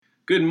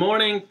Good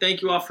morning.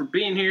 Thank you all for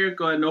being here.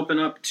 Go ahead and open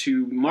up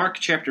to Mark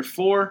chapter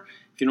 4.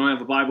 If you don't have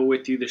a Bible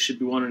with you, there should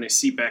be one in a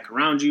seat back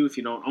around you. If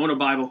you don't own a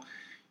Bible,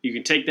 you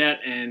can take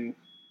that and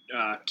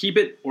keep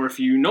it. Or if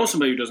you know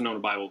somebody who doesn't own a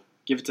Bible,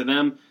 give it to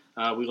them.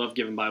 We love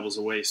giving Bibles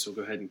away, so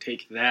go ahead and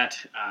take that.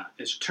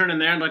 As you turn in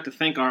there, I'd like to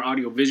thank our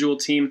audio-visual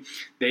team.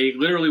 They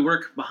literally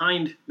work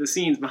behind the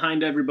scenes,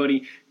 behind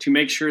everybody, to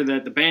make sure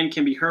that the band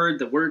can be heard,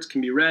 the words can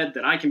be read,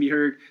 that I can be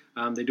heard.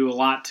 They do a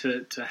lot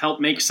to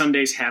help make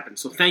Sundays happen.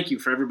 So thank you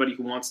for everybody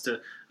who wants to,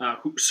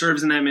 who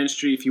serves in that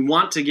ministry. If you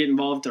want to get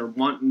involved or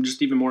want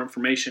just even more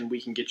information, we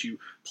can get you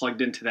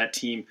plugged into that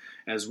team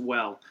as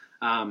well.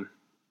 We're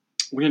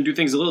going to do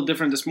things a little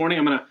different this morning.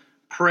 I'm going to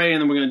pray,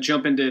 and then we're going to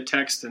jump into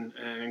text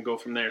and go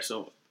from there.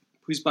 So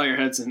please bow your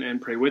heads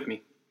and pray with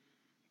me.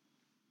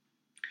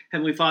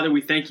 Heavenly Father,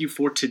 we thank you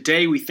for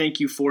today. We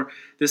thank you for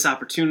this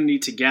opportunity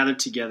to gather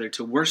together,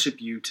 to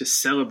worship you, to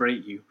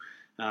celebrate you.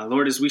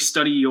 Lord, as we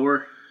study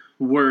your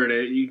word,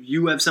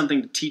 you have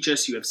something to teach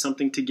us. You have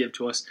something to give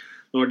to us.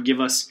 Lord, give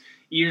us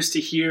ears to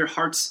hear,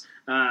 hearts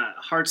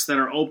that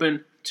are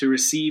open to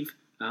receive,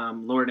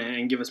 Lord,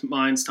 and give us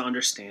minds to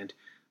understand.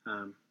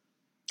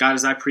 God,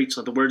 as I preach,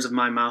 let the words of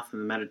my mouth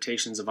and the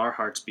meditations of our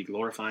hearts be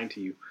glorifying to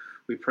you.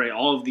 We pray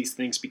all of these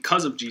things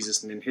because of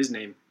Jesus and in his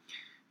name.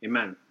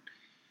 Amen.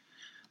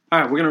 All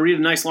right, we're going to read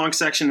a nice long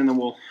section, and then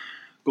we'll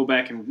go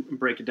back and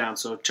break it down.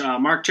 So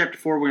Mark chapter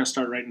 4, we're going to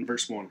start right in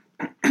verse 1.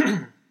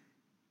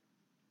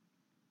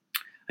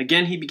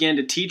 Again, he began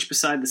to teach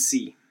beside the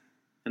sea,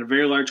 and a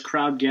very large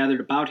crowd gathered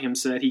about him,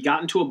 so that he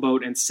got into a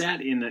boat and sat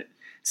in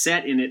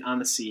it on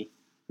the sea,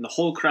 and the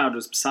whole crowd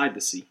was beside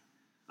the sea,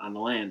 on the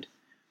land.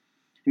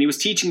 And he was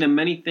teaching them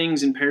many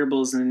things in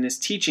parables, and in his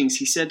teachings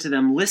he said to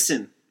them,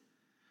 "Listen,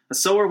 a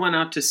sower went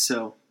out to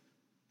sow.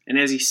 And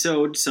as he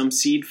sowed, some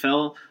seed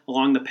fell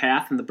along the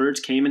path, and the birds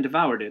came and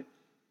devoured it.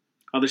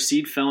 Other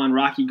seed fell on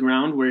rocky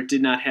ground, where it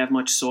did not have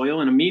much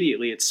soil, and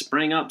immediately it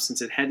sprang up,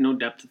 since it had no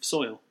depth of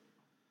soil.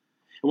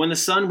 And when the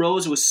sun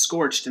rose, it was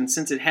scorched, and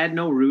since it had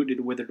no root,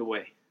 it withered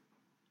away.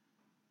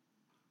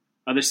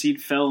 Other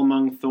seed fell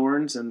among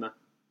thorns, and the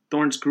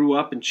thorns grew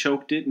up and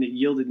choked it, and it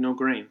yielded no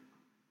grain.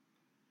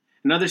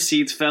 And other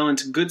seeds fell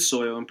into good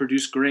soil and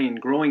produced grain,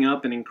 growing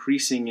up and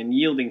increasing and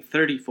yielding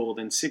 30-fold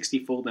and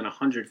 60-fold and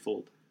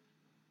 100-fold.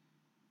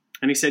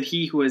 And he said,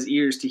 He who has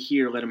ears to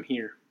hear, let him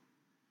hear.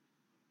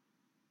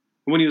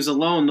 And when he was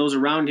alone, those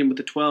around him with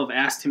the 12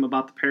 asked him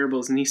about the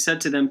parables, and he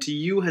said to them, To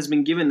you has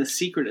been given the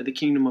secret of the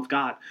kingdom of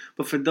God,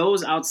 but for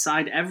those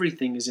outside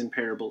everything is in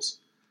parables,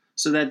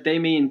 so that they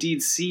may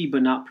indeed see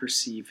but not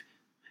perceive,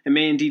 and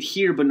may indeed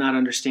hear but not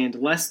understand,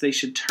 lest they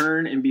should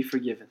turn and be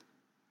forgiven.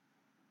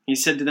 He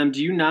said to them,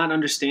 Do you not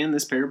understand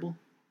this parable?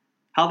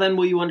 How then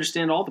will you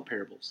understand all the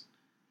parables?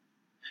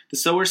 The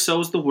sower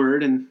sows the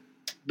word, and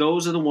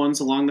those are the ones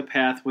along the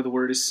path where the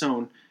word is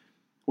sown.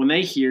 When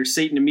they hear,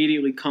 Satan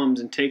immediately comes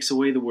and takes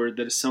away the word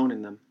that is sown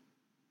in them.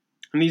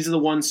 And these are the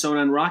ones sown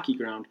on rocky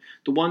ground,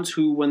 the ones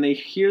who, when they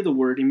hear the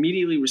word,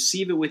 immediately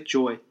receive it with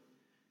joy.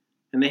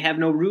 And they have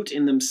no root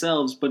in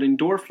themselves, but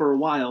endure for a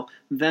while.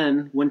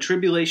 Then, when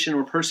tribulation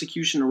or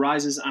persecution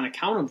arises on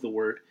account of the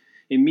word,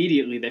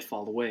 immediately they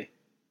fall away.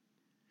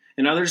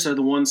 And others are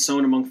the ones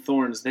sown among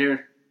thorns. They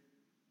are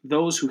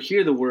those who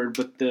hear the word,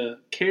 but the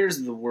cares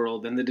of the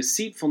world and the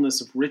deceitfulness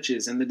of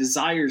riches and the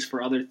desires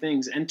for other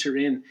things enter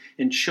in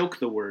and choke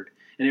the word,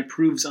 and it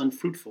proves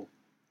unfruitful.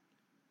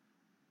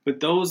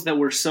 But those that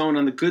were sown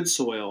on the good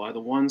soil are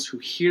the ones who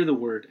hear the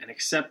word and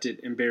accept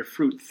it and bear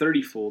fruit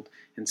 30-fold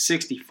and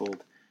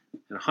 60-fold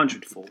and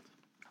 100-fold.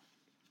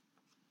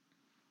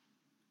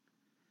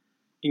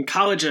 In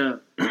college, I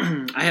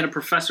had a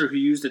professor who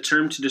used a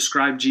term to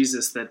describe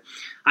Jesus that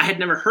I had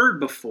never heard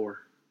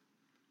before.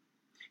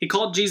 He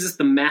called Jesus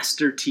the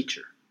master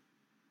teacher.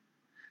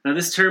 Now,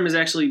 this term has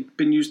actually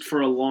been used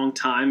for a long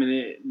time,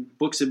 and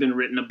books have been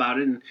written about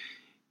it, and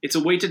it's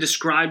a way to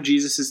describe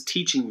Jesus'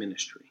 teaching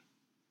ministry.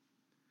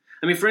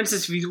 I mean, for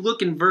instance, if you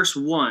look in verse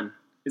 1,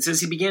 it says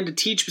he began to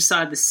teach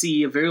beside the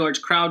sea. A very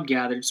large crowd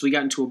gathered, so he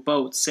got into a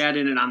boat, sat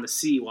in it on the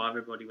sea while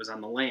everybody was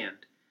on the land.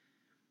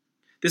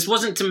 This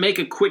wasn't to make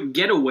a quick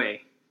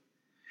getaway.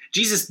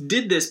 Jesus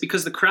did this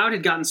because the crowd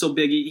had gotten so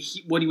big.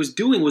 What he was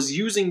doing was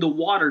using the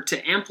water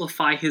to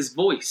amplify his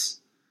voice.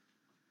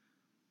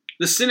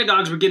 The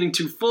synagogues were getting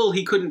too full.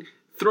 He couldn't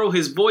throw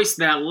his voice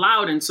that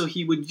loud, and so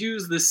he would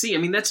use the sea. I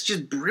mean, that's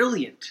just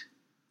brilliant.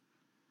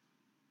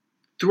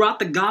 Throughout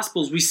the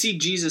Gospels, we see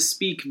Jesus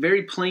speak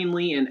very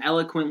plainly and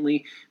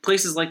eloquently.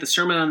 Places like the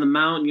Sermon on the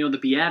Mount, the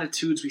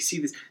Beatitudes, we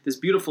see this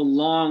beautiful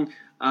long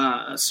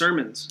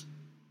sermons.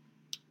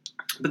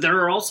 But there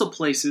are also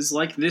places,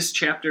 like this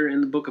chapter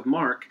in the book of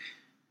Mark,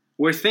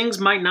 where things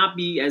might not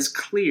be as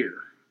clear.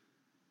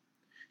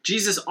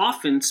 Jesus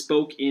often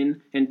spoke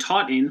in and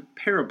taught in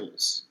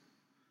parables.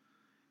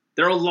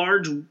 They're a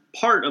large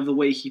part of the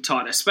way he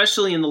taught,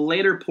 especially in the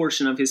later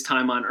portion of his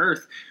time on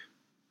earth,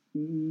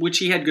 which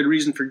he had good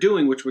reason for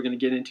doing, which we're going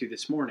to get into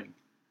this morning.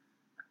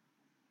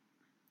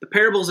 The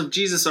parables of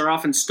Jesus are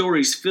often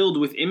stories filled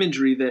with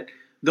imagery that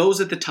those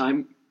at the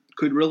time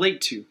could relate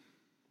to.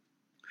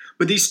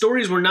 But these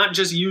stories were not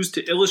just used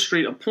to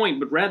illustrate a point,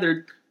 but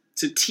rather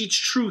to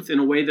teach truth in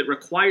a way that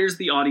requires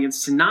the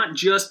audience to not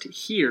just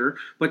hear,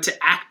 but to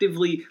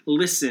actively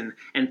listen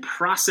and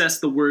process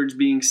the words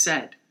being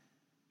said.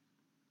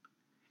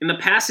 In the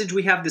passage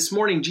we have this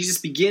morning, Jesus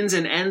begins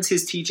and ends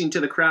his teaching to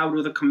the crowd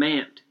with a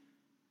command.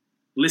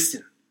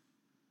 Listen.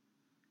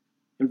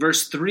 In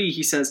verse 3,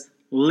 he says,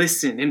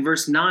 listen. In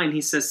verse 9,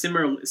 he says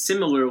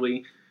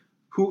similarly,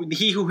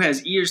 he who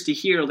has ears to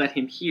hear, let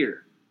him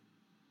hear.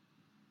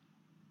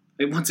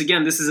 And once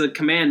again, this is a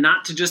command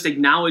not to just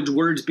acknowledge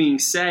words being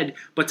said,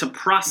 but to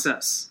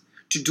process,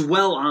 to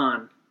dwell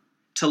on,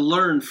 to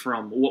learn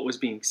from what was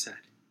being said.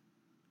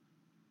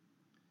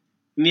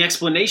 In the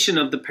explanation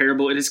of the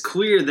parable, it is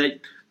clear that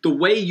the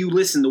way you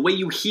listen, the way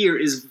you hear,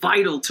 is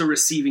vital to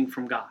receiving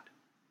from God.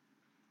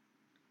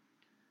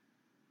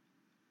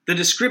 The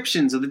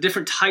descriptions of the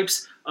different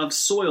types of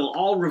soil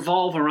all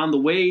revolve around the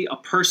way a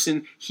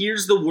person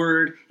hears the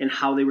word and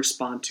how they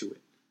respond to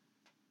it.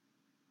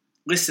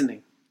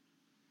 Listening.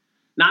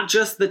 Not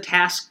just the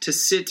task to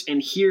sit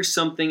and hear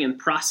something and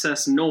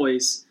process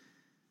noise,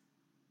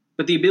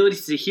 but the ability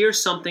to hear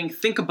something,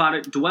 think about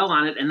it, dwell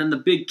on it, and then the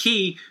big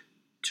key,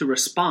 to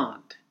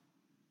respond.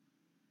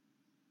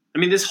 I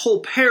mean, this whole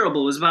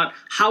parable is about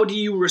how do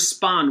you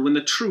respond when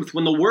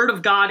the word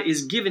of God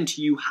is given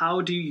to you,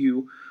 how do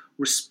you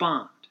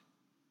respond?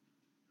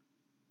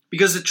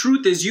 Because the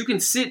truth is, you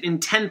can sit in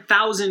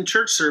 10,000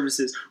 church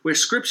services where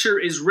Scripture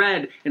is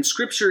read and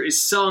Scripture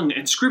is sung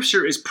and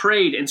Scripture is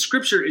prayed and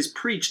Scripture is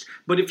preached.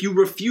 But if you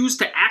refuse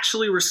to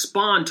actually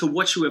respond to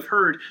what you have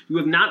heard, you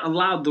have not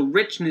allowed the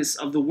richness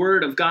of the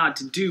Word of God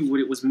to do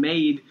what it was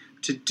made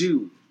to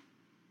do.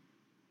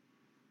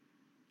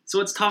 So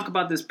let's talk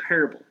about this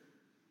parable.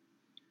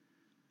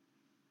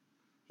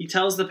 He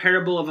tells the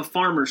parable of a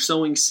farmer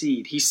sowing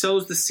seed. He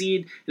sows the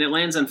seed and it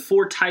lands on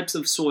 4 types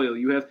of soil.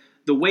 You have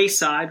the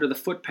wayside or the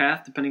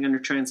footpath, depending on your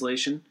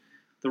translation,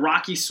 the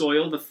rocky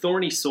soil, the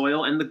thorny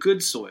soil, and the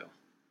good soil.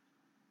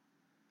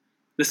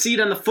 The seed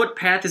on the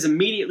footpath is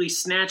immediately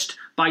snatched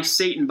by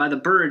Satan, by the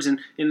birds,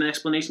 and in the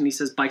explanation he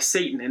says, by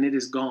Satan, and it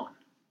is gone.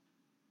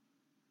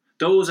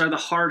 Those are the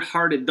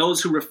hard-hearted,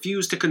 those who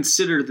refuse to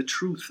consider the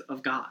truth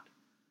of God.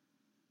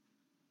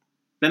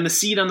 Then the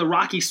seed on the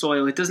rocky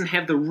soil, it doesn't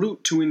have the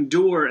root to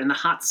endure in the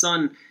hot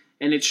sun,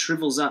 and it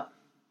shrivels up.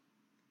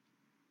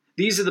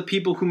 These are the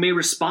people who may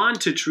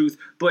respond to truth,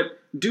 but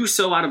do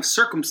so out of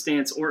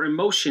circumstance or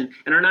emotion,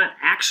 and are not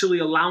actually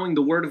allowing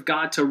the Word of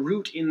God to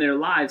root in their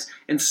lives.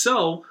 And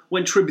so,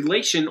 when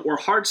tribulation or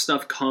hard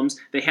stuff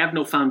comes, they have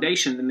no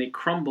foundation, and they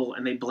crumble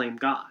and they blame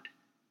God.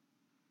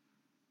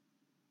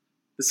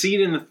 The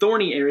seed in the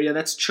thorny area,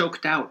 that's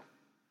choked out.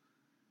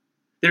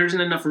 There isn't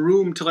enough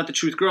room to let the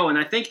truth grow. And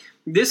I think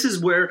this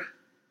is where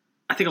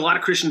I think a lot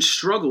of Christians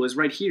struggle, is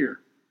right here.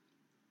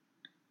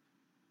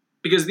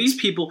 Because these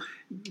people,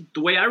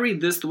 the way I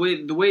read this, the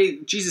way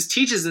Jesus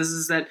teaches this,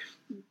 is that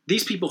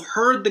these people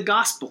heard the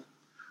gospel,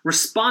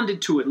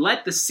 responded to it,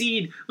 let the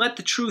seed, let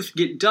the truth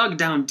get dug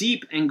down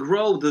deep and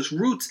grow, those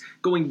roots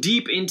going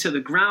deep into the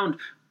ground.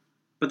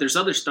 But there's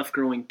other stuff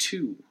growing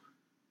too.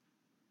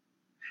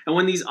 And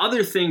when these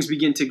other things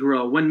begin to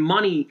grow, when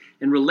money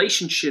and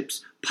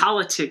relationships,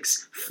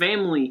 politics,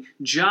 family,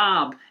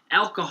 job,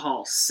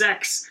 alcohol,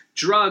 sex,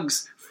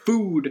 drugs,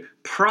 food,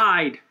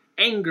 pride,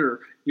 anger,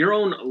 your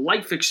own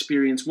life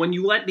experience, when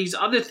you let these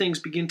other things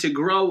begin to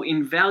grow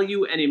in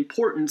value and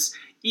importance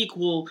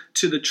equal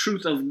to the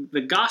truth of the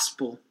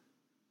gospel,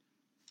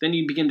 then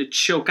you begin to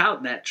choke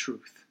out that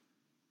truth.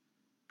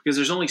 Because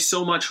there's only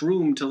so much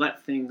room to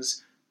let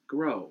things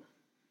grow.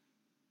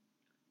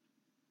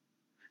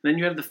 Then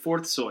you have the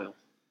 4th soil,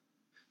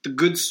 the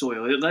good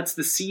soil. It lets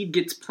the seed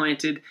get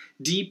planted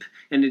deep,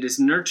 and it is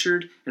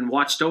nurtured and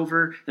watched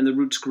over, and the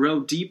roots grow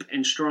deep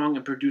and strong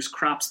and produce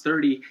crops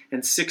 30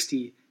 and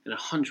 60 and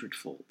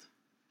 100-fold.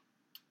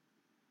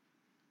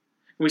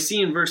 We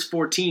see in verse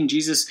 14,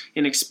 Jesus,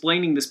 in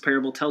explaining this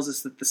parable, tells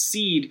us that the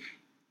seed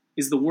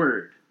is the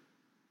word.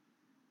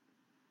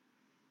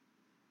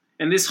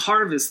 And this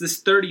harvest,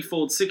 this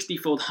 30-fold,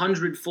 60-fold,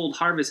 100-fold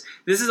harvest,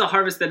 this is a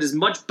harvest that is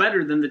much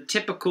better than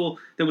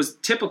that was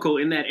typical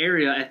in that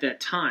area at that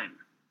time.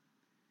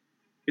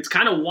 It's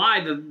kind of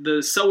why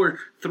the sower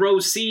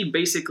throws seed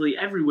basically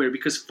everywhere,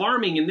 because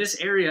farming in this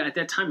area at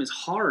that time is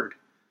hard.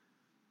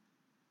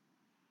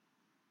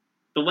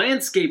 The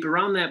landscape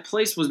around that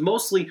place was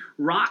mostly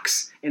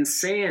rocks and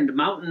sand,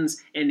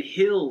 mountains and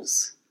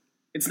hills.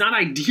 It's not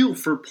ideal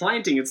for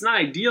planting. It's not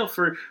ideal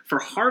for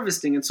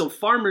harvesting. And so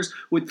farmers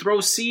would throw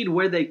seed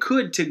where they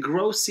could to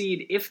grow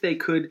seed, if they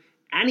could,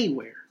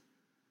 anywhere.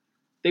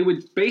 They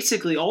would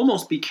basically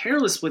almost be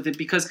careless with it,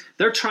 because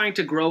they're trying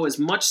to grow as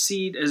much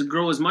seed,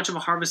 grow as much of a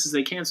harvest as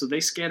they can. So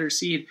they scatter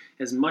seed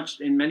as much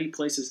in many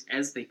places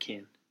as they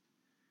can.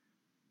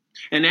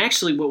 And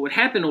actually what would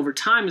happen over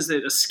time is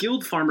that a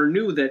skilled farmer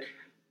knew that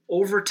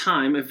over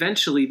time,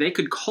 eventually, they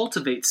could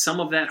cultivate some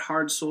of that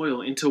hard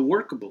soil into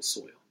workable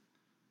soil.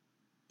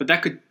 But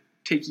that could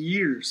take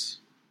years.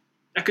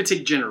 That could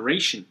take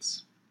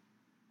generations.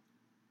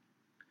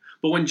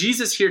 But when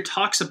Jesus here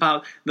talks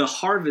about the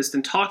harvest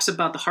and talks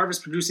about the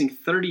harvest producing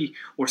 30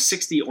 or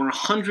 60 or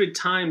 100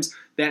 times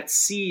that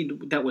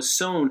seed that was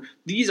sown,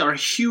 these are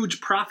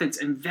huge profits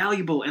and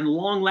valuable and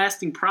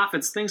long-lasting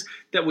profits, things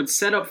that would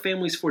set up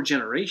families for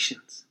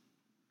generations.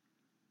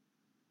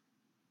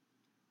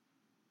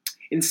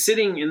 In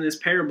sitting in this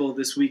parable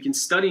this week and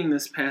studying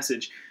this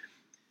passage,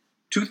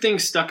 two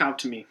things stuck out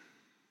to me.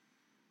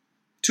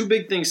 Two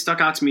big things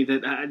stuck out to me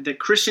that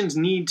Christians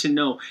need to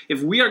know.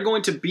 If we are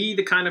going to be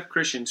the kind of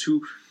Christians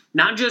who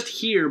not just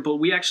hear, but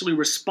we actually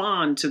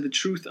respond to the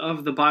truth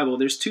of the Bible,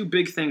 there's two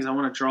big things I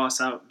want to draw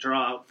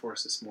out for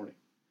us this morning.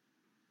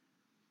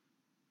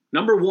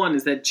 Number one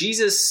is that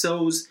Jesus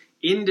sows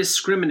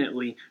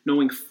indiscriminately,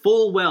 knowing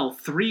full well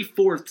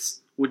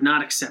 3/4 would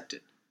not accept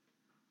it.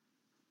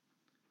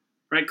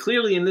 Right?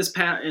 Clearly in this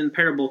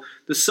parable,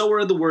 the sower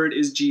of the word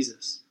is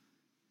Jesus.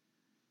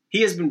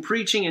 He has been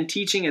preaching and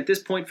teaching at this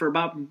point for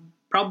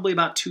probably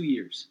about 2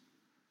 years.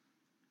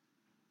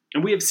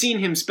 And we have seen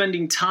him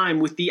spending time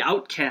with the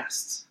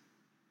outcasts,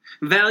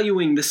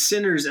 valuing the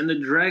sinners and the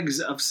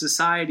dregs of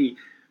society.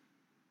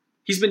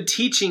 He's been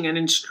teaching and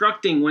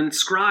instructing when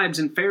scribes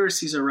and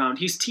Pharisees are around.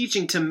 He's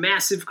teaching to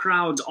massive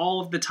crowds all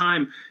of the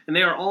time, and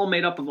they are all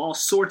made up of all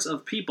sorts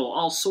of people,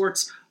 all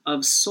sorts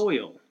of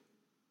soil.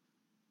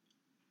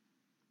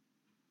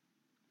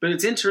 But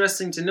it's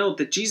interesting to note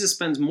that Jesus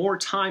spends more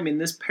time in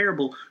this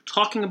parable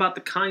talking about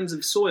the kinds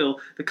of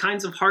soil, the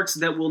kinds of hearts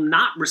that will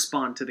not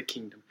respond to the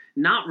kingdom,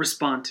 not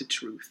respond to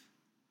truth.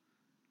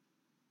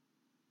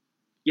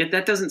 Yet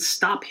that doesn't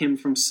stop him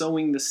from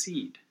sowing the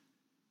seed.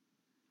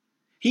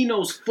 He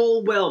knows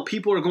full well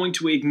people are going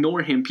to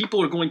ignore him,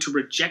 people are going to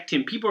reject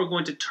him, people are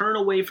going to turn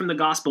away from the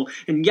gospel,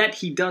 and yet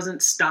he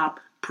doesn't stop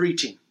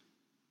preaching.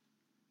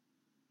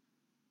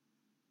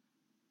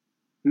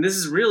 And this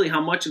is really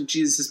how much of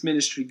Jesus'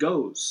 ministry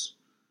goes.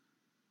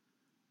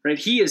 Right?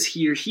 He is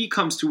here. He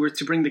comes to earth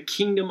to bring the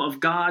kingdom of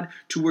God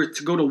to earth,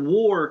 to go to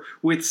war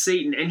with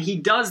Satan. And he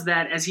does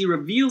that as he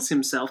reveals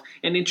himself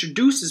and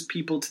introduces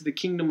people to the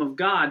kingdom of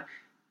God.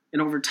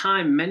 And over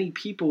time, many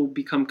people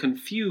become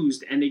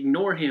confused and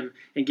ignore him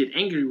and get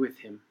angry with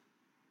him.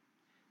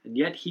 And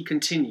yet he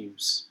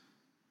continues.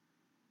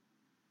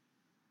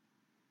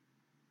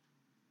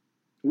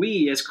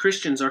 We, as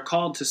Christians, are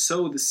called to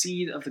sow the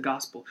seed of the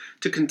gospel,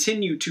 to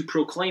continue to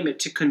proclaim it,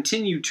 to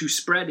continue to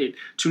spread it,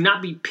 to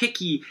not be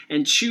picky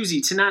and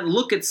choosy, to not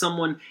look at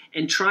someone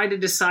and try to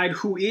decide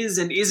who is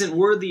and isn't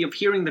worthy of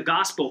hearing the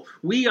gospel.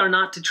 We are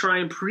not to try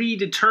and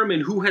predetermine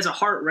who has a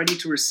heart ready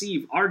to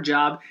receive. Our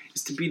job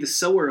is to be the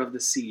sower of the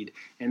seed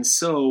and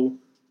sow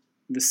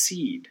the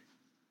seed.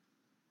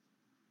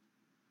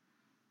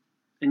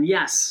 And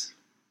yes,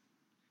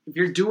 if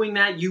you're doing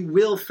that, you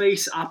will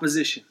face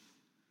opposition.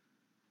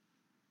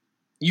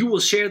 You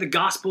will share the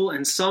gospel,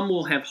 and some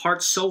will have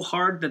hearts so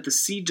hard that the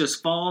seed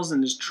just falls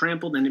and is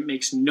trampled and it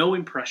makes no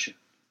impression.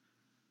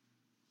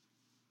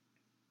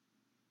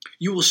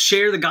 You will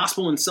share the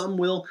gospel and some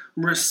will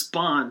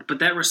respond, but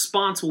that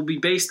response will be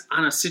based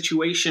on a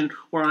situation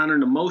or on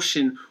an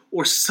emotion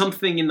or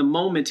something in the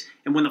moment,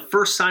 and when the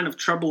first sign of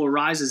trouble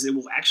arises, it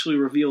will actually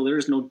reveal there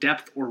is no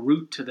depth or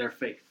root to their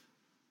faith.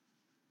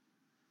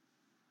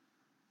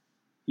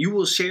 You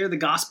will share the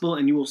gospel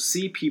and you will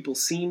see people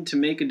seem to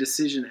make a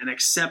decision and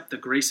accept the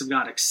grace of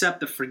God, accept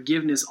the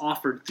forgiveness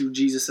offered through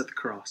Jesus at the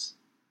cross.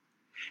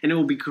 And it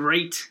will be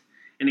great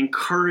and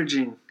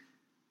encouraging.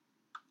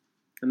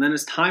 And then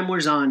as time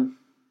wears on,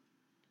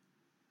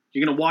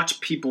 you're going to watch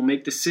people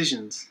make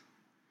decisions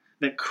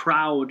that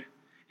crowd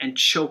and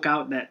choke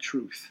out that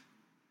truth.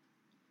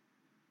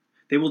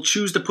 They will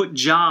choose to put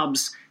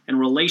jobs and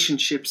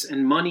relationships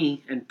and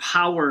money and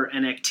power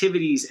and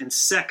activities and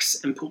sex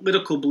and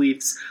political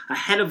beliefs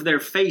ahead of their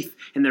faith,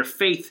 and their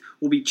faith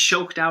will be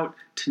choked out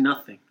to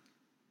nothing.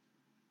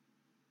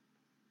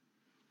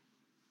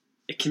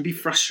 It can be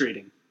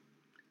frustrating,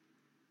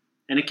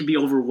 and it can be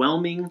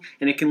overwhelming,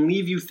 and it can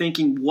leave you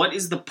thinking, what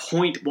is the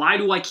point? Why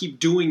do I keep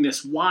doing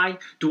this? Why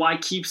do I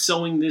keep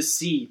sowing this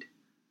seed?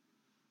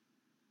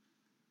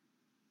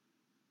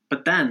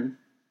 But then,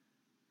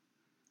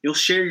 you'll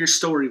share your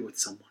story with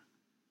someone.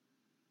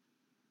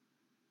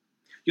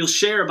 You'll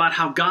share about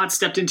how God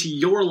stepped into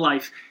your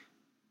life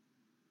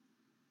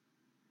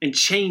and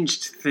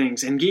changed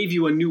things and gave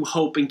you a new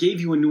hope and gave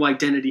you a new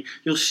identity.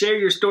 You'll share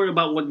your story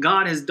about what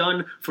God has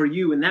done for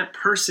you, and that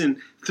person,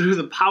 through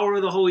the power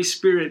of the Holy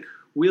Spirit,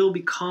 will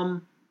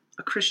become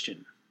a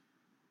Christian.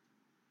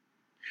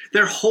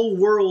 Their whole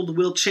world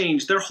will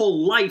change. Their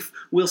whole life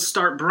will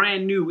start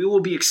brand new. It will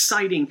be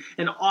exciting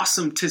and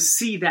awesome to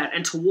see that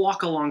and to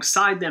walk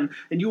alongside them.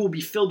 And you will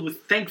be filled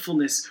with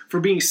thankfulness for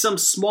being some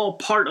small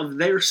part of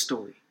their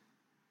story.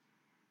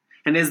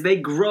 And as they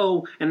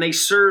grow and they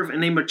serve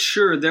and they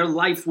mature, their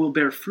life will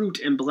bear fruit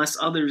and bless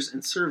others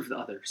and serve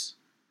others.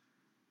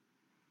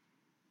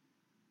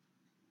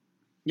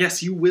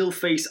 Yes, you will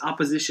face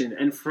opposition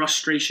and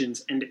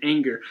frustrations and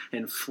anger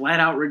and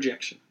flat out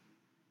rejection.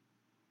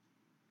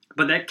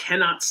 But that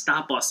cannot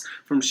stop us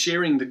from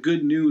sharing the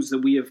good news that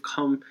we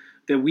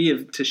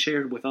have to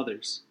share with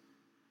others.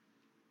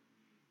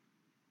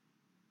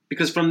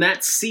 Because from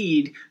that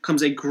seed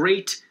comes a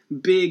great,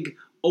 big,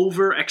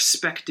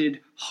 over-expected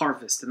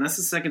harvest. And that's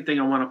the second thing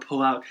I want to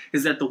pull out,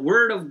 is that the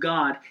Word of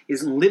God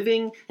is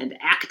living and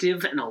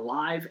active and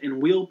alive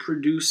and will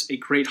produce a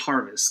great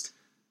harvest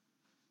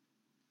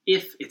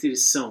if it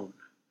is sown.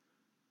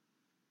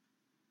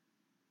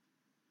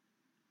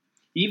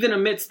 Even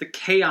amidst the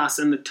chaos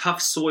and the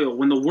tough soil,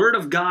 when the Word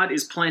of God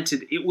is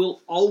planted, it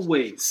will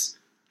always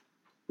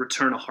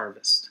return a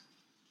harvest.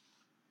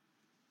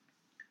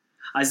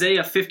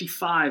 Isaiah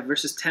 55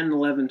 verses 10 and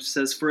 11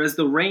 says, "For as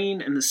the rain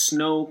and the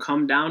snow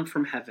come down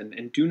from heaven,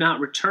 and do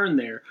not return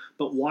there,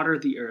 but water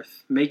the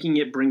earth, making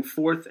it bring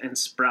forth and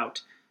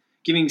sprout,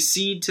 giving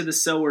seed to the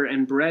sower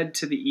and bread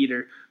to the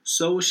eater,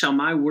 so shall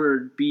my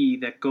word be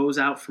that goes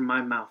out from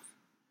my mouth.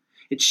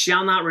 It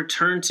shall not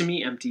return to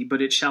me empty,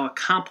 but it shall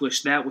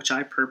accomplish that which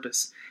I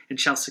purpose, and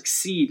shall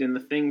succeed in the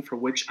thing for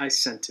which I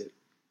sent it."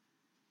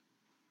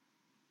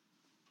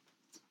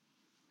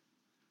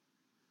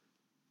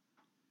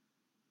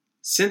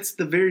 Since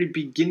the very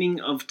beginning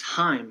of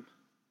time,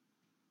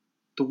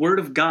 the Word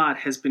of God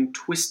has been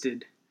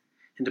twisted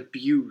and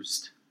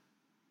abused.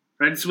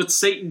 Right? It's what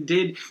Satan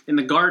did in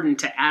the garden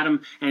to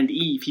Adam and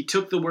Eve. He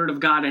took the Word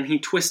of God and he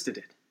twisted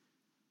it.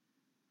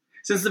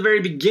 Since the very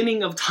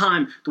beginning of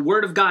time, the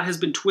Word of God has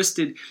been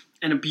twisted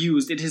and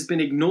abused. It has been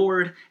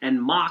ignored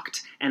and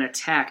mocked and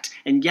attacked.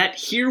 And yet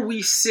here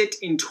we sit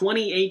in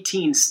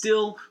 2018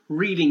 still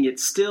reading it,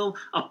 still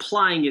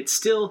applying it,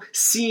 still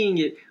seeing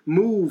it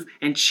move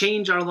and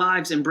change our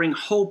lives and bring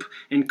hope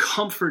and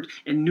comfort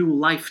and new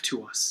life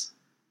to us.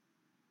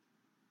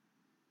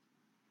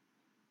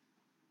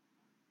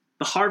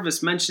 The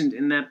harvest mentioned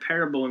in that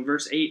parable in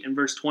verse 8 and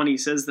verse 20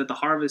 says that the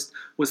harvest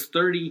was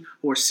 30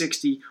 or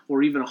 60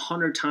 or even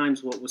 100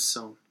 times what was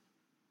sown.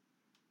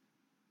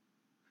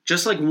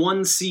 Just like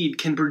one seed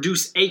can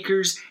produce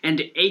acres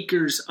and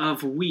acres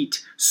of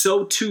wheat,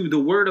 so too the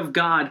Word of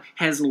God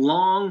has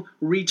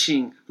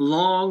long-reaching,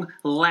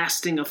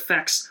 long-lasting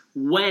effects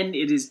when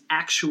it is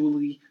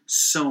actually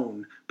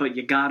sown. But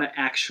you gotta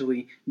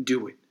actually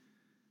do it.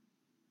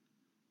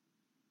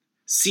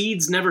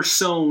 Seeds never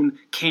sown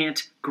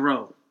can't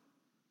grow.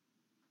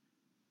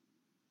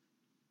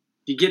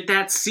 You get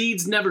that?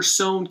 Seeds never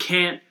sown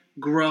can't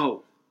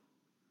grow.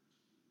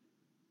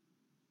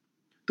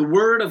 The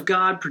Word of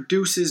God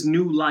produces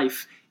new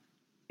life.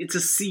 It's a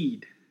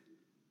seed.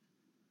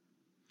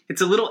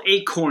 It's a little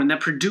acorn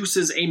that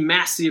produces a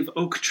massive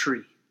oak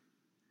tree.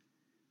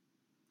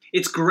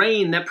 It's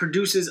grain that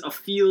produces a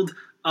field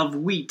of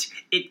wheat.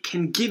 It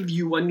can give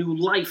you a new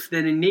life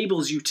that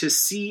enables you to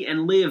see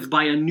and live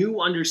by a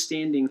new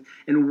understanding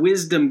and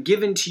wisdom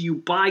given to you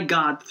by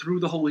God through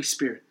the Holy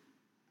Spirit.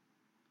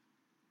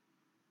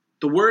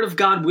 The Word of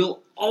God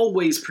will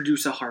always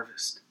produce a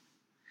harvest.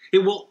 It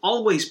will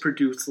always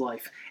produce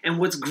life. And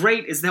what's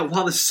great is that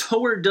while the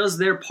sower does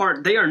their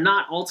part, they are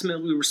not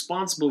ultimately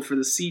responsible for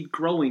the seed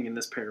growing in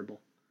this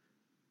parable.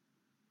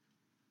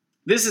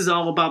 This is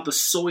all about the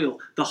soil,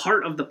 the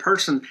heart of the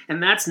person,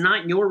 and that's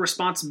not your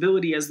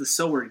responsibility as the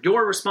sower.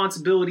 Your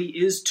responsibility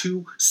is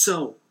to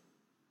sow.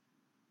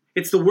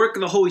 It's the work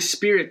of the Holy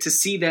Spirit to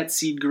see that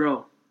seed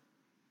grow.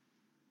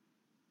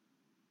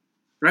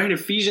 Right?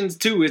 Ephesians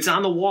 2, it's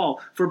on the wall.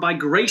 "For by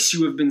grace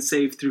you have been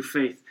saved through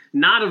faith,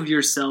 not of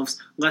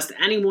yourselves, lest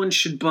anyone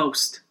should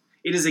boast.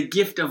 It is a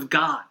gift of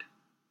God."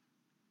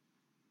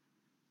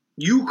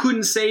 You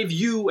couldn't save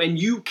you, and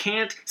you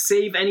can't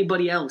save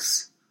anybody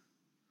else.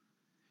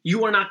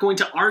 You are not going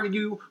to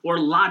argue or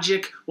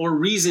logic or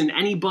reason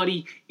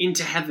anybody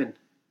into heaven.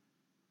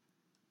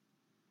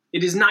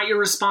 It is not your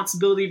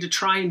responsibility to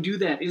try and do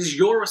that. It is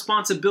your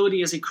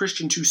responsibility as a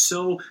Christian to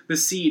sow the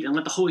seed and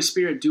let the Holy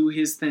Spirit do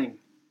His thing.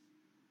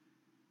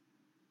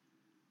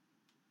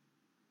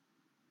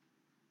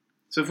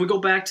 So if we go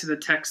back to the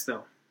text,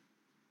 though,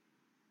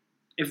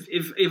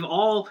 if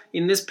all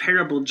in this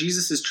parable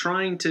Jesus is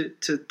trying to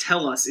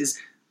tell us is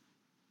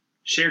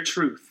share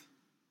truth,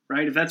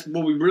 right? If that's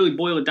what we really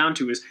boil it down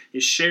to is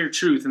share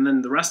truth, and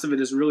then the rest of it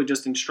is really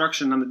just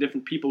instruction on the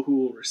different people who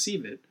will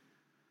receive it,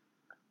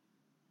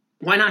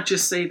 why not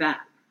just say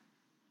that?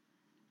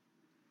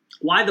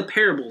 Why the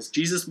parables,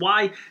 Jesus?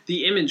 Why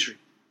the imagery?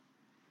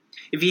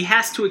 If He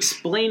has to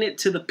explain it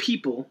to the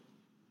people,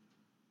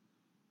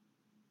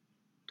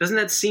 doesn't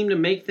that seem to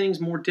make things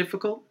more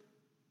difficult?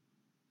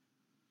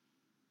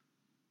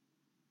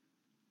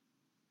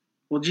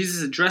 Well,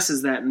 Jesus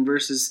addresses that in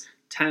verses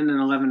 10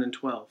 and 11 and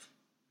 12.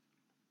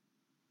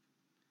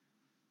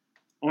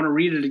 I want to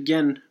read it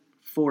again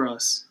for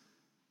us.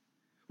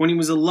 "When He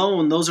was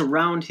alone, those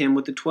around Him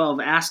with the 12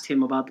 asked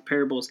Him about the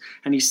parables,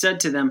 and He said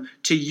to them,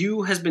 'To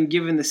you has been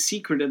given the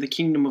secret of the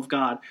kingdom of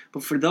God,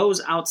 but for those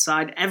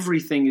outside,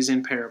 everything is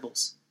in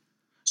parables,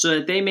 so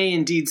that they may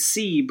indeed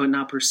see but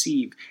not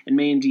perceive, and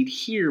may indeed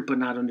hear but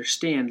not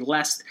understand,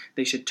 lest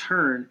they should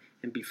turn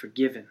and be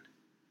forgiven.'"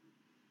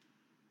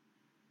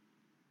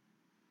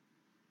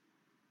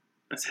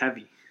 That's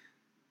heavy.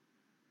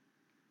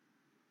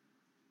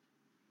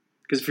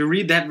 Because if you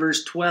read that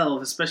verse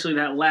 12, especially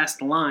that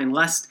last line,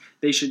 "lest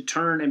they should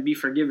turn and be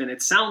forgiven,"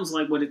 it sounds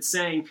like what it's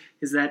saying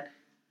is that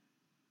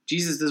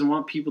Jesus doesn't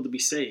want people to be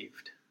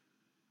saved.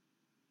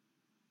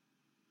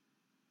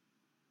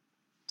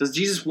 Does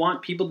Jesus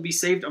want people to be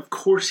saved? Of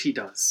course he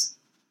does.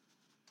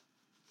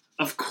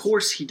 Of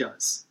course he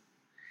does.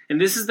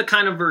 And this is the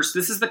kind of verse,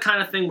 this is the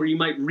kind of thing where you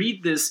might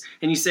read this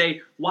and you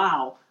say,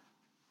 wow,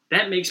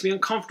 that makes me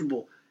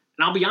uncomfortable.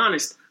 And I'll be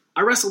honest,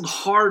 I wrestled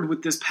hard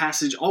with this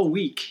passage all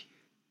week.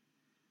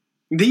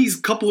 These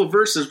couple of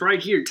verses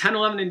right here, 10,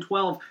 11, and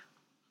 12,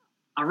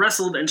 I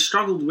wrestled and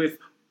struggled with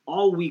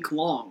all week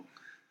long.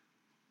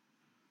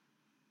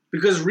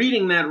 Because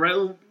reading that,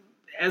 right,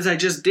 as I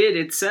just did,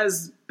 it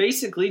says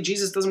basically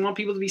Jesus doesn't want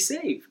people to be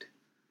saved.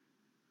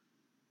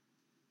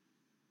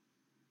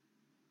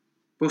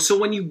 Well, so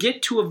when you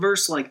get to a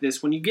verse like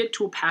this, when you get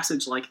to a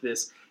passage like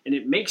this, and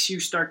it makes you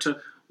start to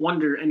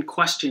wonder and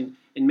question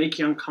and make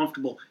you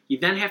uncomfortable, you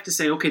then have to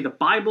say, okay, the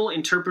Bible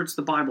interprets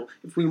the Bible.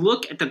 If we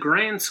look at the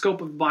grand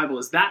scope of the Bible,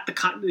 is that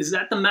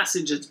the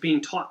message that's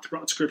being taught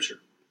throughout Scripture?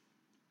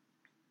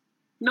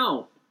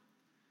 No.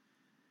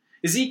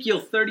 Ezekiel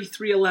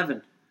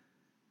 33:11.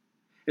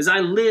 As I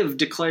live,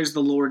 declares the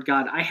Lord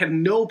God, I have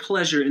no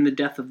pleasure in the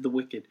death of the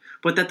wicked,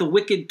 but that the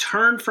wicked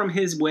turn from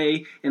his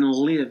way and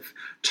live.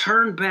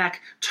 Turn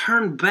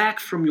back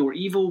from your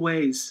evil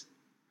ways.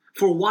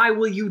 For why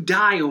will you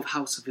die, O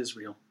house of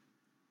Israel?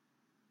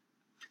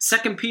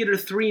 2 Peter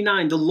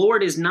 3:9, the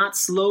Lord is not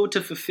slow to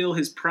fulfill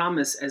his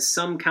promise, as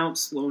some count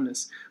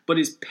slowness, but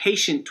is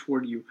patient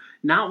toward you,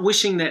 not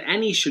wishing that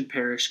any should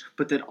perish,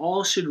 but that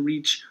all should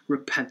reach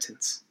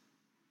repentance.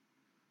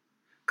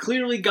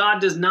 Clearly,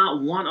 God does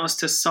not want us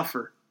to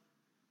suffer.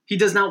 He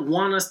does not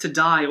want us to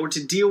die or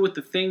to deal with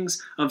the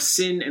things of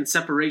sin and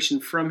separation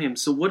from him.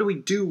 So what do we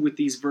do with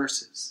these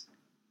verses?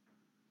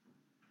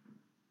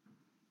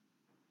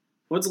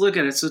 Let's look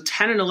at it. So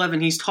 10 and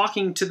 11, he's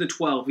talking to the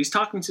 12. He's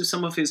talking to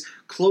some of his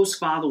close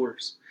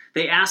followers.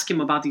 They ask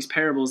him about these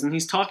parables, and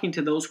he's talking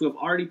to those who have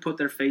already put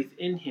their faith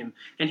in him.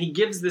 And he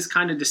gives this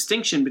kind of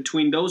distinction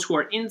between those who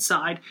are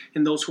inside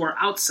and those who are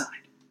outside.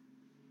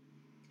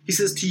 He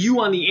says, to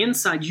you on the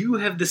inside, you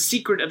have the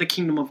secret of the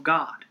kingdom of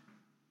God.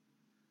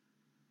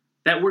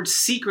 That word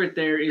secret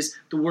there is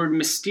the word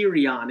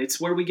mysterion. It's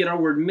where we get our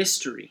word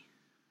mystery.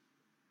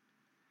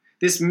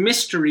 This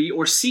mystery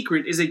or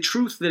secret is a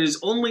truth that is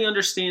only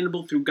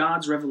understandable through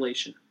God's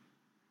revelation,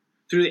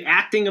 through the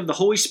acting of the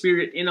Holy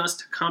Spirit in us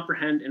to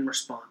comprehend and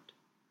respond.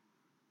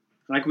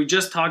 Like we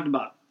just talked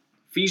about,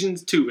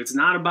 Ephesians 2, it's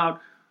not about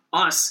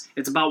us,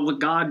 it's about what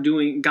God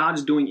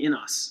is doing in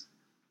us.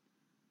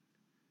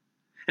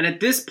 And at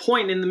this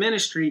point in the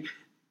ministry,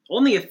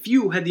 only a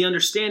few had the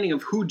understanding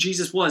of who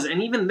Jesus was,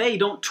 and even they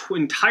don't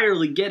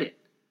entirely get it.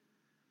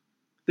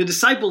 The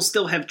disciples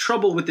still have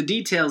trouble with the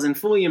details and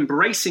fully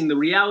embracing the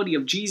reality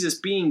of Jesus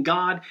being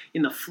God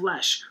in the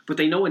flesh, but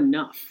they know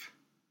enough.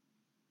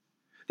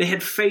 They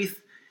had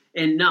faith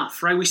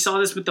enough, right? We saw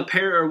this with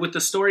the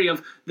story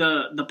of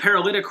the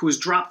paralytic who was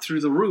dropped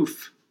through the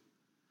roof.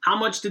 How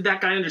much did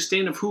that guy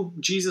understand of who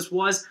Jesus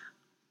was?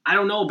 I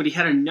don't know, but he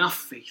had enough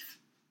faith.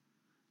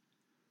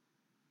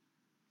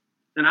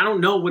 And I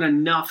don't know what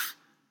enough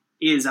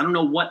is. I don't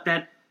know what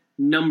that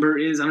number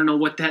is. I don't know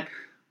what that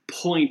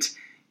point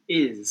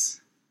is.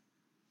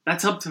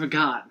 That's up to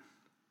God.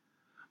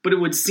 But it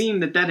would seem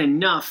that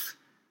enough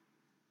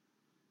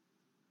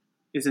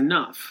is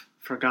enough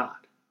for God.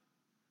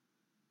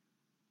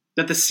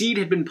 That the seed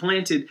had been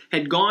planted,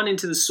 had gone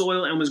into the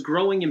soil, and was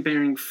growing and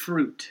bearing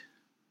fruit.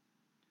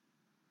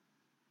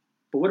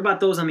 But what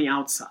about those on the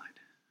outside?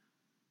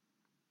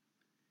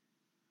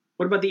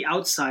 What about the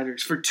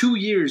outsiders? For 2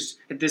 years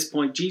at this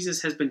point,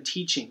 Jesus has been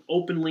teaching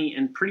openly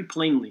and pretty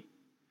plainly.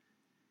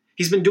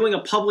 He's been doing a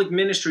public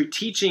ministry,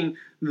 teaching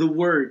the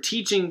word,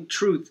 teaching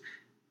truth.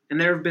 And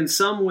there have been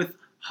some with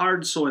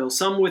hard soil,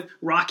 some with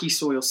rocky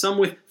soil, some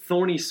with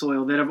thorny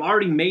soil that have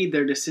already made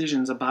their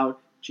decisions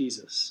about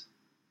Jesus.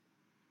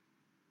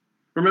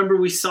 Remember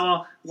we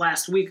saw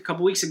last week, a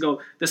couple weeks ago,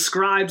 the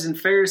scribes and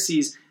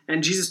Pharisees,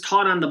 and Jesus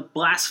taught on the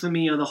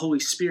blasphemy of the Holy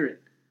Spirit.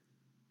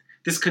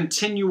 This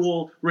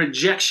continual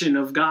rejection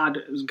of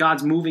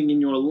God's moving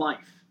in your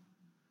life.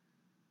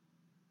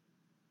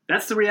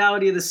 That's the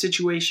reality of the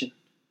situation.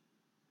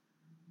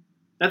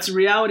 That's the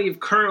reality of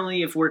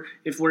currently, if we're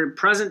in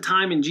present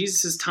time, in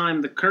Jesus'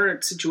 time, the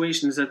current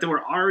situation is that there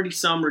were already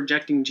some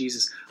rejecting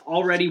Jesus,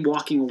 already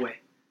walking away.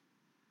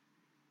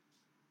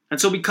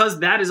 And so because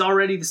that is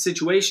already the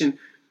situation,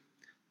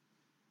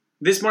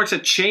 this marks a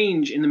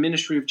change in the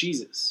ministry of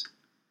Jesus.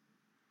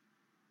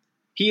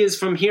 He is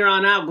from here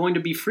on out going to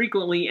be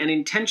frequently and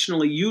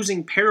intentionally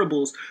using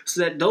parables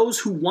so that those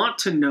who want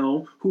to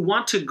know, who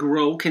want to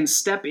grow, can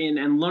step in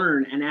and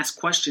learn and ask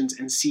questions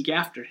and seek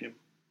after him.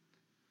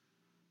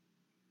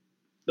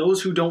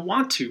 Those who don't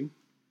want to,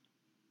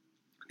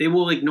 they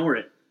will ignore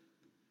it.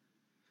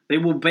 They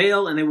will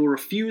bail and they will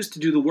refuse to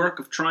do the work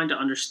of trying to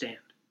understand.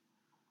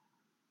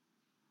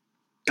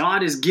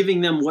 God is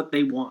giving them what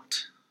they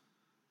want.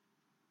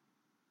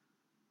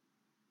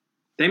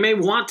 They may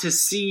want to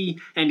see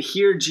and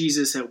hear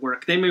Jesus at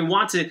work. They may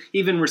want to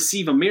even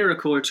receive a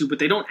miracle or two, but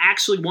they don't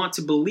actually want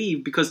to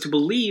believe, because to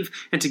believe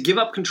and to give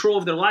up control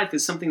of their life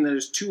is something that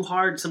is too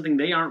hard, something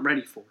they aren't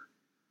ready for.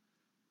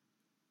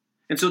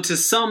 And so to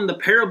some, the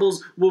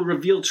parables will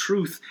reveal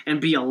truth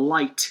and be a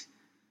light,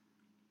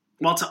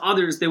 while to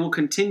others, they will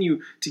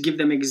continue to give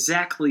them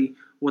exactly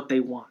what they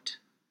want: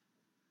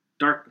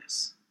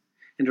 darkness,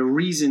 and a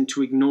reason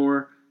to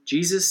ignore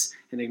Jesus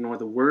and ignore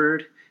the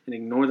Word and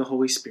ignore the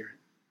Holy Spirit.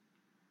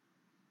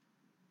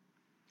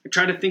 I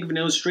tried to think of an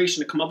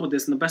illustration to come up with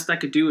this, and the best I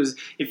could do is,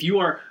 if you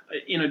are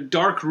in a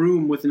dark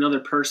room with another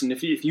person,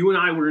 if you and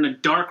I were in a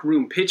dark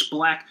room, pitch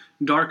black,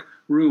 dark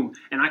room,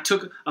 and I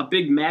took a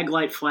big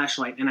Maglite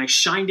flashlight and I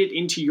shined it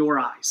into your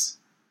eyes.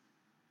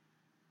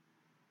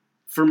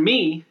 For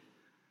me,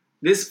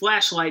 this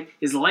flashlight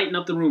is lighting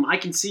up the room. I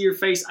can see your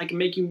face. I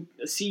can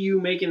see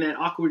you making that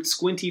awkward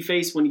squinty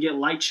face when you get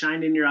light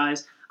shined in your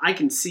eyes. I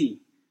can see.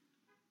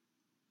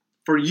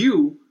 For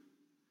you,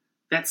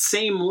 that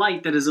same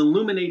light that is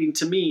illuminating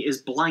to me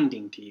is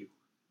blinding to you.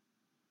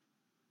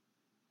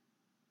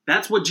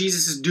 That's what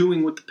Jesus is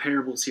doing with the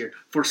parables here.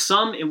 For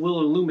some, it will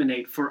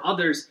illuminate. For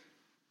others,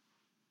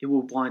 it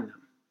will blind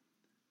them.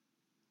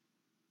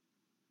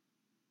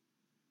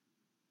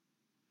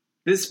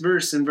 This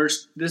verse,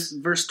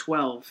 verse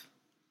 12,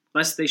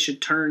 lest they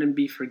should turn and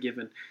be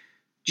forgiven.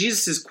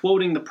 Jesus is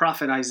quoting the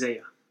prophet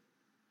Isaiah.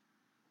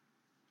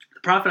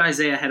 The prophet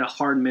Isaiah had a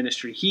hard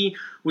ministry. He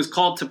was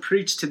called to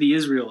preach to the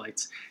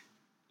Israelites,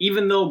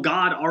 even though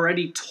God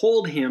already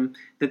told him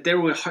that they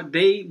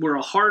were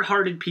a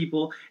hard-hearted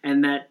people,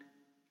 and that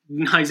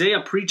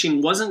Isaiah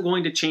preaching wasn't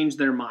going to change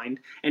their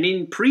mind. And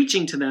in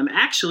preaching to them,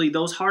 actually,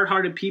 those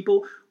hard-hearted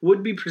people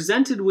would be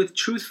presented with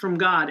truth from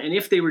God, and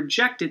if they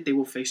reject it, they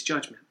will face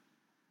judgment.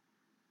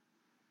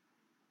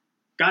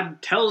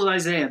 God tells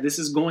Isaiah, this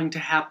is going to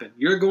happen.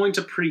 You're going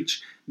to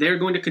preach. They're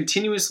going to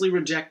continuously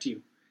reject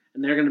you,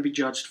 and they're going to be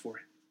judged for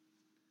it.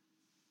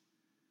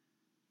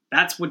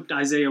 That's what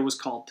Isaiah was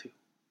called to.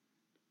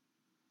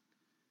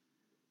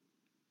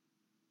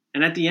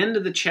 And at the end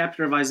of the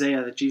chapter of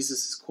Isaiah that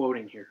Jesus is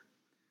quoting here,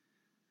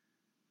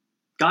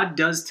 God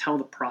does tell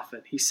the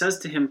prophet, he says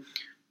to him,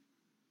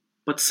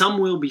 but some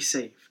will be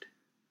saved.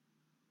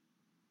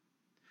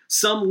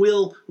 Some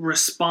will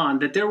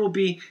respond, that there will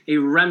be a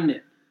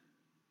remnant.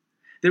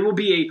 There will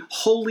be a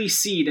holy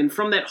seed, and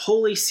from that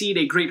holy seed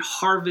a great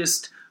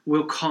harvest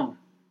will come.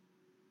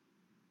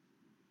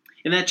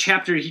 In that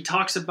chapter, he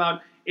talks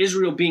about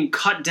Israel being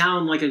cut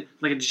down like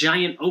a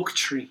giant oak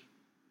tree.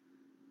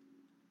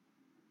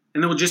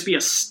 And there will just be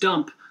a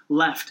stump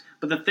left.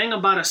 But the thing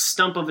about a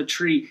stump of a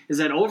tree is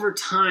that over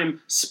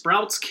time,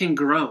 sprouts can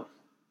grow.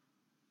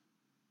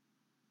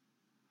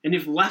 And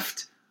if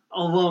left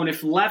alone,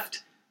 if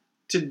left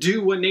to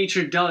do what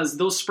nature does,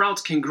 those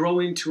sprouts can grow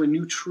into a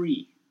new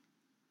tree.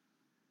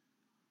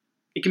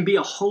 It can be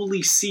a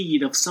holy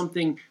seed of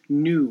something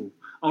new,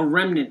 a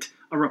remnant,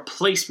 a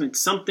replacement,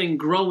 something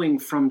growing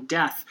from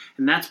death.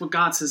 And that's what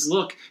God says,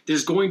 look,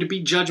 there's going to be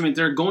judgment.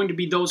 There are going to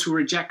be those who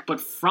reject, but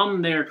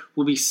from there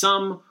will be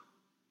some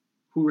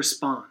who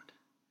respond.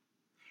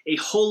 A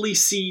holy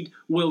seed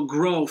will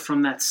grow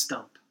from that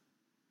stump.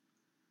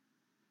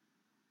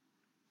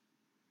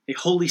 A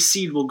holy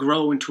seed will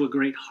grow into a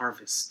great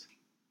harvest.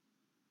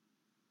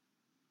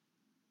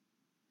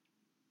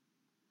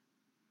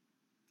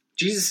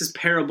 Jesus'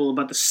 parable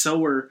about the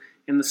sower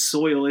and the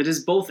soil, it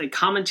is both a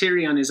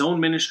commentary on his own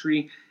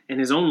ministry and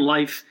his own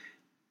life,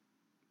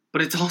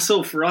 but it's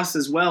also for us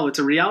as well. It's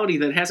a reality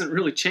that hasn't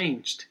really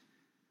changed.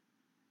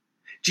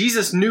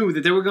 Jesus knew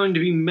that there were going to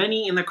be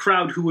many in the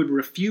crowd who would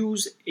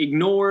refuse,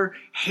 ignore,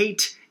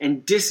 hate,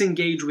 and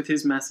disengage with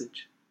his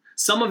message.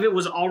 Some of it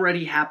was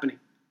already happening.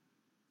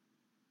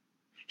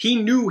 He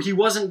knew he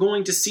wasn't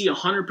going to see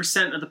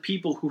 100% of the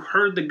people who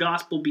heard the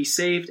gospel be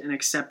saved and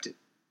accepted.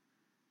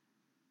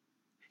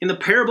 In the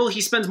parable,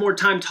 he spends more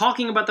time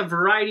talking about the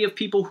variety of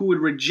people who would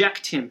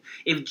reject him.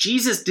 If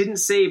Jesus didn't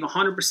save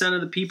 100%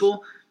 of the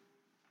people,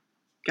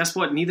 guess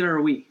what? Neither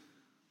are we.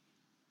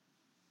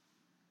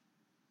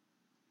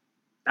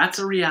 That's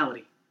a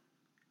reality.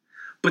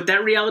 But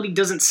that reality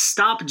doesn't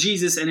stop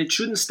Jesus, and it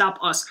shouldn't stop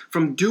us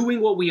from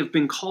doing what we have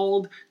been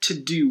called to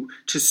do,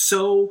 to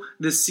sow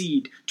the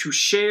seed, to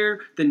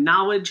share the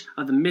knowledge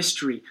of the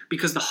mystery,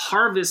 because the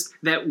harvest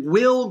that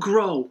will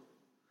grow,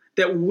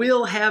 that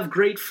will have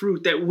great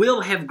fruit, that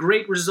will have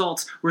great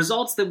results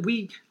that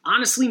we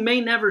honestly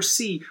may never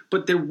see,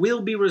 but there will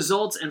be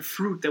results and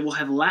fruit that will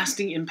have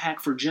lasting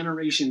impact for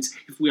generations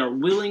if we are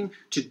willing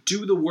to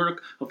do the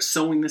work of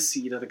sowing the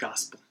seed of the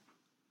gospel.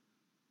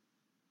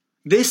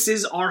 This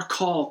is our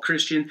call,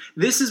 Christian.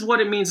 This is what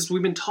it means, as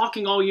we've been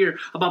talking all year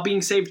about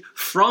being saved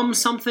from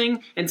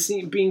something and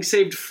being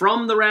saved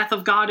from the wrath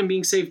of God and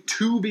being saved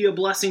to be a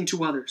blessing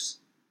to others.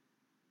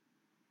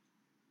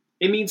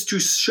 It means to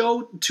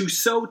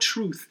sow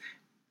truth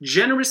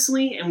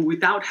generously and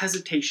without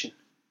hesitation.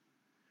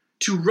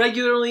 To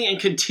regularly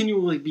and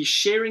continually be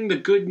sharing the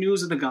good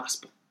news of the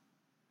gospel.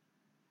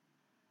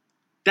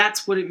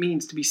 That's what it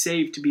means to be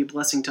saved, to be a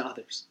blessing to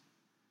others.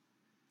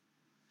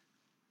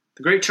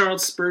 The great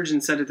Charles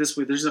Spurgeon said it this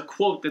way. There's a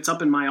quote that's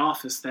up in my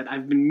office that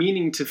I've been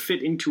meaning to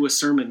fit into a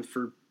sermon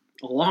for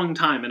a long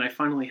time, and I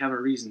finally have a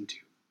reason to.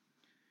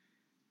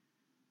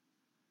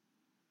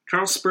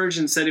 Charles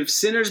Spurgeon said, "If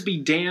sinners be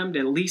damned,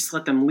 at least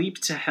let them leap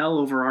to hell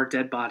over our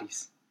dead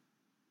bodies.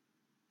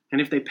 And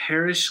if they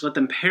perish, let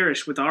them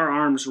perish with our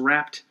arms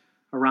wrapped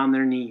around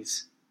their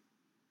knees.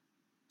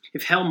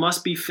 If hell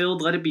must be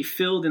filled, let it be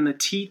filled in the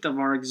teeth of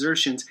our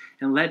exertions,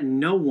 and let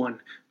no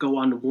one go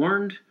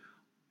unwarned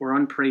or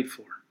unprayed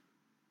for."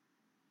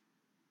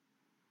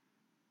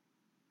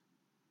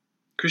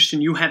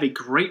 Christian, you have a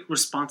great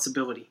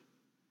responsibility.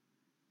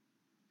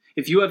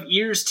 If you have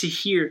ears to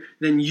hear,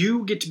 then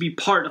you get to be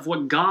part of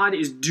what God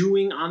is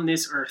doing on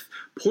this earth,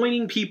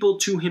 pointing people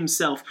to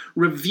himself,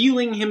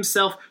 revealing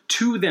himself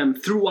to them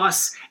through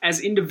us as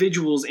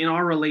individuals in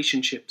our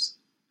relationships,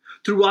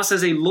 through us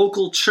as a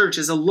local church,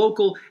 as a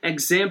local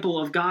example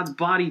of God's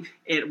body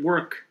at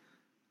work,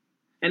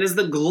 and as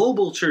the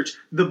global church,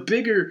 the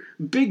bigger,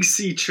 big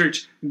C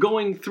church,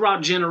 going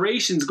throughout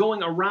generations,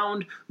 going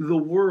around the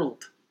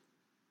world.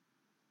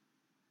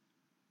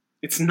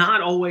 It's not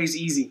always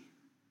easy.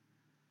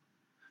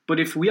 But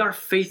if we are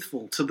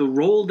faithful to the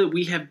role that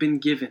we have been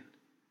given,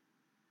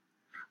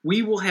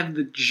 we will have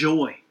the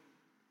joy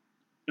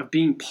of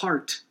being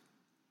part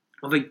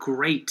of a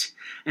great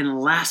and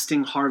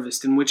lasting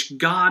harvest in which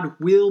God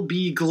will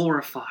be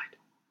glorified.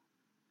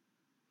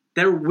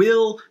 There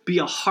will be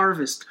a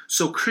harvest,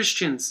 so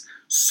Christians,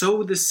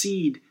 sow the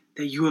seed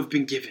that you have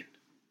been given.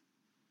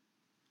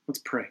 Let's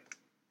pray.